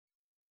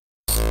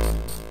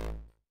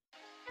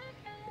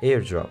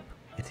Airdrop.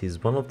 It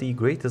is one of the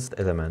greatest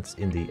elements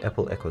in the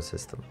Apple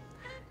ecosystem.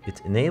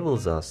 It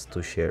enables us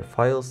to share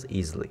files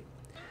easily.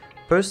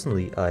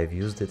 Personally, I've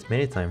used it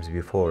many times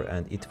before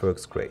and it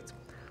works great.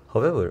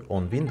 However,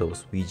 on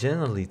Windows, we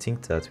generally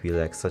think that we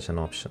lack such an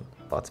option,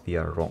 but we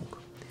are wrong.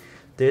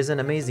 There is an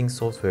amazing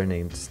software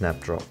named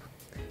Snapdrop.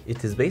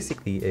 It is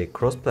basically a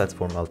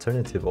cross-platform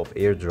alternative of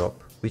Airdrop,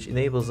 which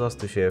enables us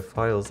to share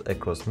files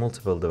across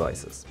multiple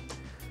devices.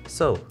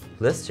 So,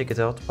 let's check it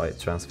out by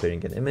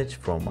transferring an image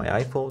from my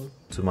iPhone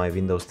to my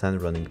Windows 10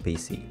 running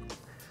PC.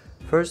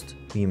 First,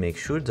 we make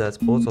sure that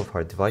both of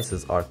our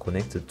devices are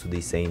connected to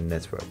the same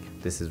network.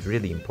 This is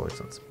really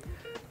important.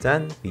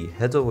 Then, we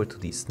head over to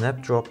the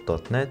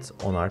snapdrop.net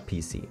on our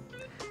PC.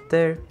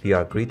 There, we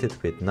are greeted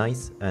with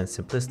nice and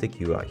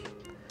simplistic UI.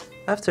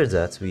 After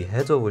that, we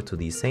head over to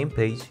the same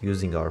page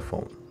using our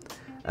phone.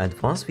 And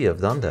once we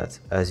have done that,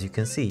 as you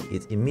can see,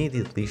 it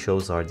immediately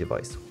shows our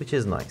device, which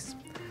is nice.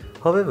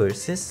 However,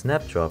 since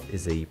Snapdrop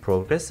is a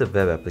progressive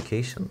web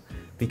application,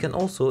 we can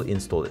also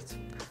install it.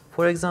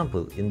 For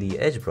example, in the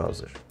Edge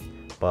browser.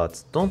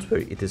 But don't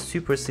worry, it is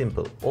super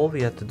simple. All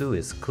we have to do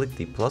is click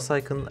the plus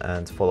icon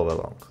and follow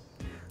along.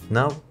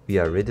 Now we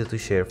are ready to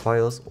share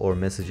files or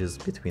messages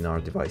between our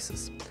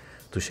devices.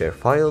 To share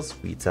files,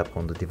 we tap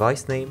on the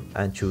device name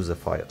and choose a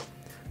file.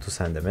 To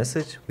send a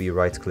message, we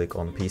right-click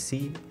on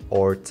PC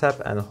or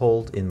tap and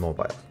hold in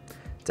mobile.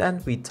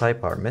 Then we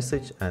type our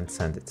message and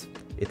send it.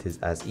 It is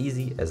as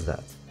easy as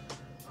that.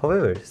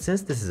 However,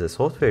 since this is a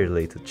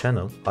software-related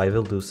channel, I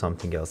will do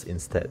something else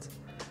instead.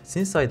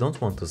 Since I don't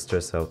want to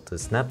stress out the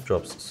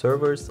Snapdrop's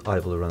servers, I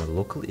will run a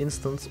local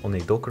instance on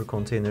a Docker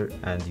container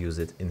and use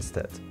it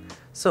instead.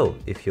 So,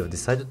 if you have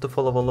decided to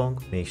follow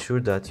along, make sure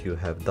that you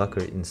have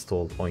Docker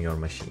installed on your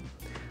machine.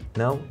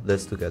 Now,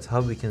 let's look at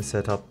how we can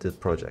set up the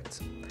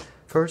project.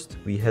 First,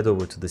 we head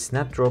over to the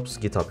Snapdrop's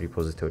GitHub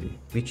repository,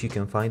 which you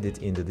can find it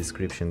in the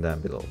description down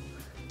below.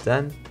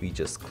 Then, we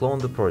just clone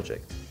the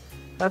project.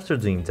 After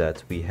doing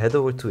that, we head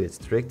over to its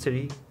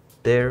directory.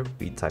 There,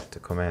 we type the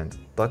command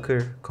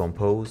docker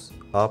compose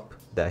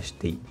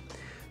up-d.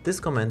 This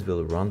command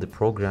will run the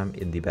program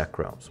in the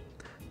background.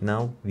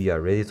 Now, we are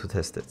ready to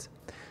test it.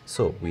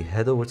 So, we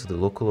head over to the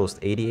localhost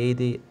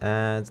 8080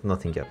 and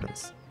nothing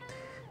happens.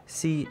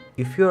 See,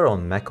 if you are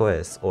on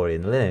macOS or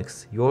in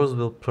Linux, yours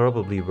will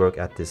probably work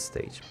at this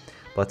stage.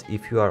 But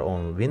if you are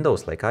on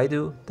Windows like I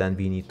do, then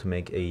we need to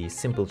make a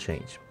simple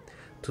change.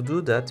 To do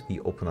that, we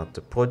open up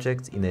the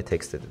project in a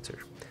text editor.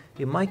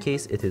 In my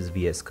case, it is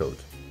VS Code.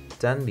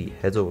 Then we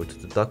head over to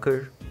the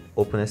Docker,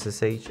 open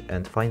SSH,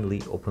 and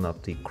finally open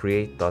up the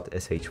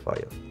create.sh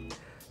file.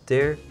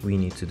 There, we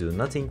need to do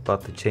nothing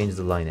but to change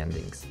the line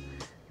endings.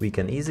 We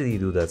can easily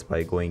do that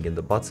by going in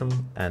the bottom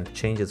and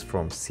change it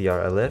from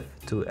CRLF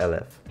to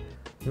LF.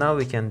 Now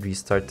we can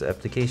restart the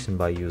application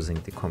by using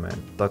the command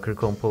docker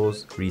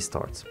compose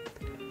restart.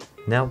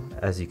 Now,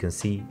 as you can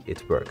see,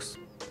 it works.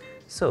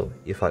 So,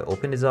 if I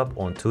open it up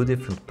on two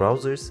different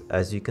browsers,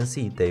 as you can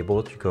see, they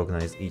both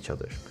recognize each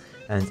other.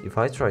 And if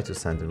I try to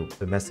send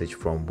a message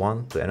from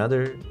one to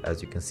another,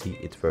 as you can see,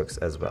 it works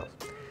as well.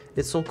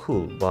 It's so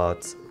cool,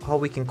 but how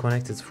we can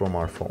connect it from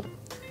our phone?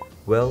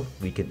 Well,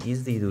 we can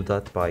easily do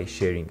that by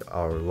sharing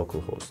our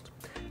localhost.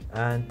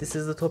 And this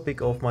is the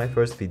topic of my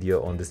first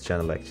video on this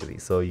channel actually,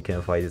 so you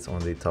can find it on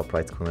the top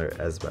right corner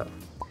as well.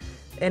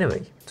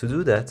 Anyway, to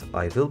do that,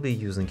 I will be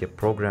using a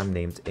program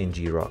named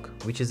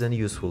ngrok, which is a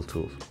useful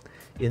tool.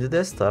 In the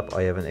desktop,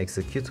 I have an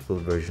executable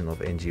version of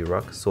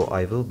ngrok, so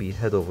I will be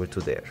head over to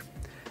there.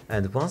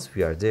 And once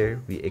we are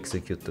there, we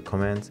execute the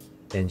command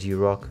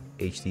ngrok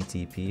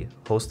http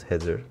host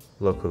header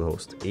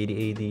localhost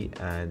 8080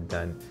 and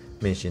then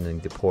mentioning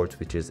the port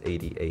which is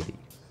 8080.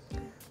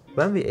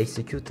 When we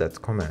execute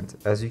that command,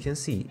 as you can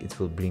see, it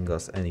will bring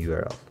us an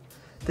URL.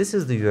 This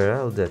is the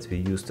URL that we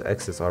use to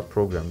access our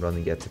program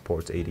running at the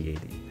port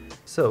 8080.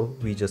 So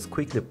we just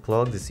quickly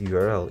plug this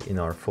URL in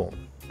our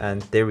phone.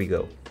 And there we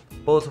go.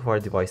 Both of our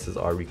devices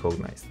are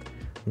recognized.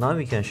 Now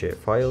we can share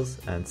files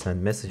and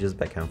send messages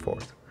back and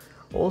forth.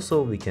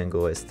 Also, we can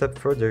go a step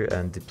further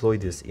and deploy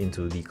this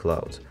into the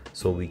cloud,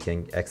 so we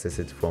can access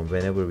it from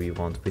whenever we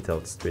want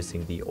without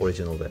stressing the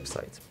original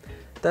website.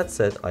 That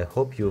said, I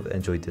hope you've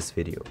enjoyed this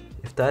video.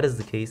 If that is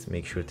the case,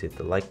 make sure to hit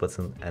the like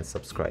button and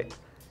subscribe.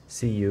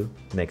 See you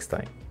next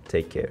time.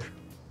 Take care.